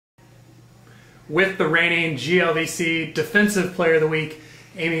with the reigning GLVC Defensive Player of the Week,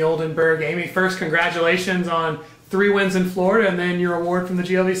 Amy Oldenburg. Amy, first, congratulations on 3 wins in Florida and then your award from the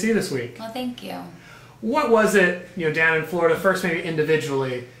GLVC this week. Well, thank you. What was it, down in Florida, first maybe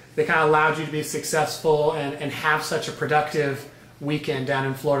individually, that kind of allowed you to be successful and have such a productive weekend down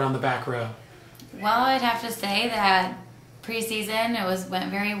in Florida on the back row? Well, I'd have to say that preseason went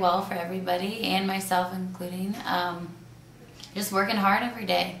very well for everybody, and myself including. Just working hard every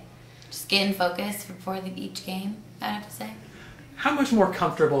day, just getting focused before each game, I'd have to say. How much more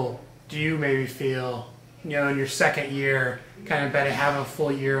comfortable do you maybe feel, in your second year, kind of having a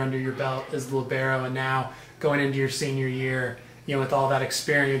full year under your belt as the libero, and now going into your senior year, with all that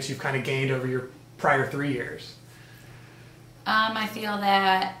experience you've kind of gained over your prior 3 years? I feel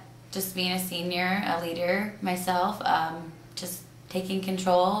that just being a senior, a leader myself, just taking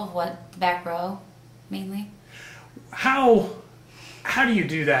control of what the back row mainly. How do you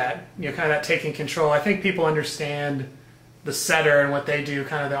do that? Kind of that taking control. I think people understand the setter and what they do,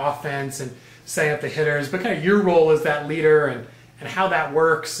 kind of the offense and setting up the hitters, but kind of your role as that leader and how that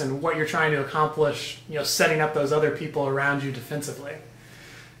works and what you're trying to accomplish, setting up those other people around you defensively.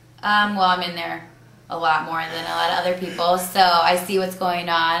 Well, I'm in there a lot more than a lot of other people, so I see what's going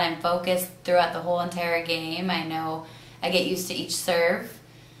on. I'm focused throughout the whole entire game. I know I get used to each serve,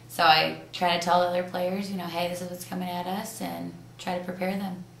 so I try to tell the other players, hey, this is what's coming at us, and try to prepare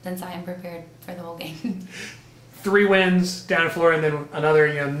them since I am prepared for the whole game. 3 wins down in Florida, and then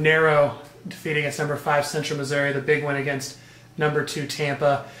another narrow defeat against number 5 Central Missouri, the big win against number 2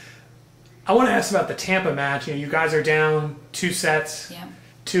 Tampa. I want to ask about the Tampa match. You guys are down 2 sets,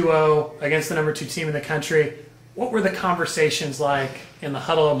 2-0 against the number 2 team in the country. What were the conversations like in the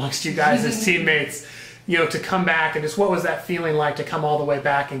huddle amongst you guys as teammates, to come back, and just what was that feeling like to come all the way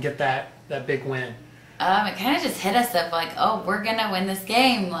back and get that big win? It kind of just hit us up like, oh, we're going to win this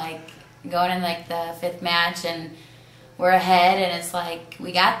game. Like going in the 5th match and we're ahead, and it's like,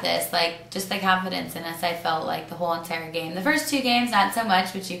 we got this. Like, just the confidence in us, I felt like the whole entire game. The first 2 games, not so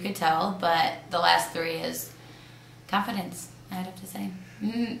much, which you could tell, but the last 3 is confidence, I'd have to say.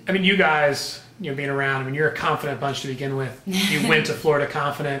 I mean, you guys, being around, you're a confident bunch to begin with. You went to Florida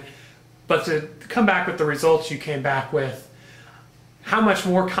confident, but to come back with the results you came back with, how much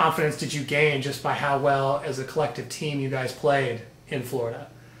more confidence did you gain just by how well as a collective team you guys played in Florida?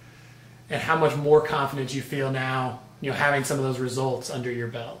 And how much more confident you feel now, having some of those results under your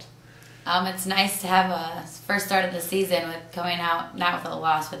belt? It's nice to have a first start of the season with coming out, not with a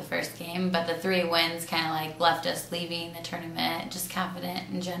loss for the first game, but the 3 wins kind of left us leaving the tournament just confident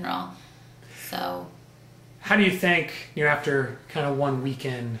in general. So, how do you think, after kind of one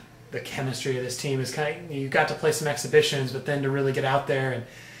weekend, the chemistry of this team is kind of, you got to play some exhibitions, but then to really get out there and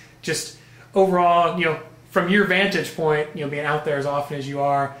just overall, from your vantage point, being out there as often as you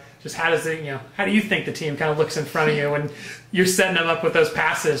are, just how does it, how do you think the team kind of looks in front of you when you're setting them up with those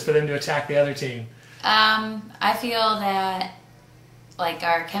passes for them to attack the other team? I feel that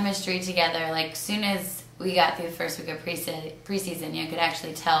our chemistry together, as soon as we got through the first week of preseason, you could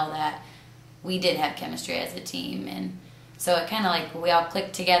actually tell that we did have chemistry as a team, and so it kind of we all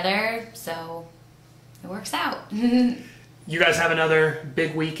clicked together, so it works out. You guys have another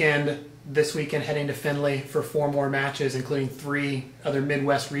big weekend this weekend, heading to Findlay for 4 more matches, including 3 other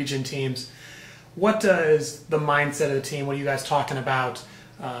Midwest region teams. What is the mindset of the team? What are you guys talking about,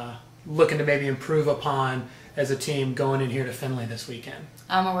 looking to maybe improve upon as a team going in here to Findlay this weekend?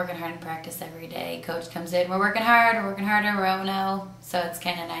 We're working hard in practice every day. Coach comes in, we're working hard, we're working harder, we're 0-0. So it's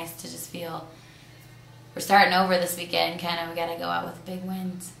kind of nice to just feel we're starting over this weekend. We got to go out with big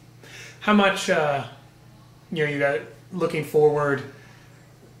wins. How much, you got looking forward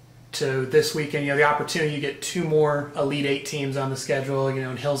to this weekend, the opportunity, you get 2 more Elite 8 teams on the schedule,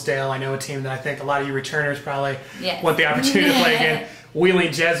 in Hillsdale. I know a team that I think a lot of you returners probably want the opportunity to play again.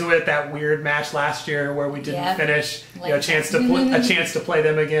 Wheeling Jesuit, that weird match last year where we didn't finish, a chance to play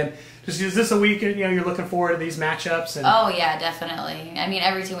them again. Just, is this a weekend, you're looking forward to these matchups? And oh yeah, definitely. I mean,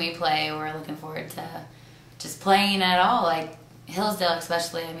 every team we play, we're looking forward to just playing at all. Hillsdale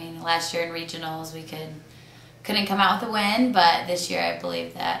especially, last year in regionals we couldn't come out with a win, but this year I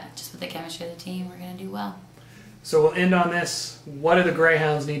believe that just with the chemistry of the team, we're going to do well. So we'll end on this. What do the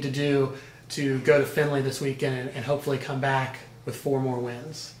Greyhounds need to do to go to Findlay this weekend and hopefully come back with 4 more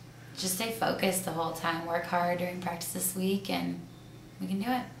wins? Just stay focused the whole time. Work hard during practice this week, and we can do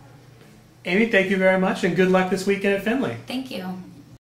it. Amy, thank you very much, and good luck this weekend at Findlay. Thank you.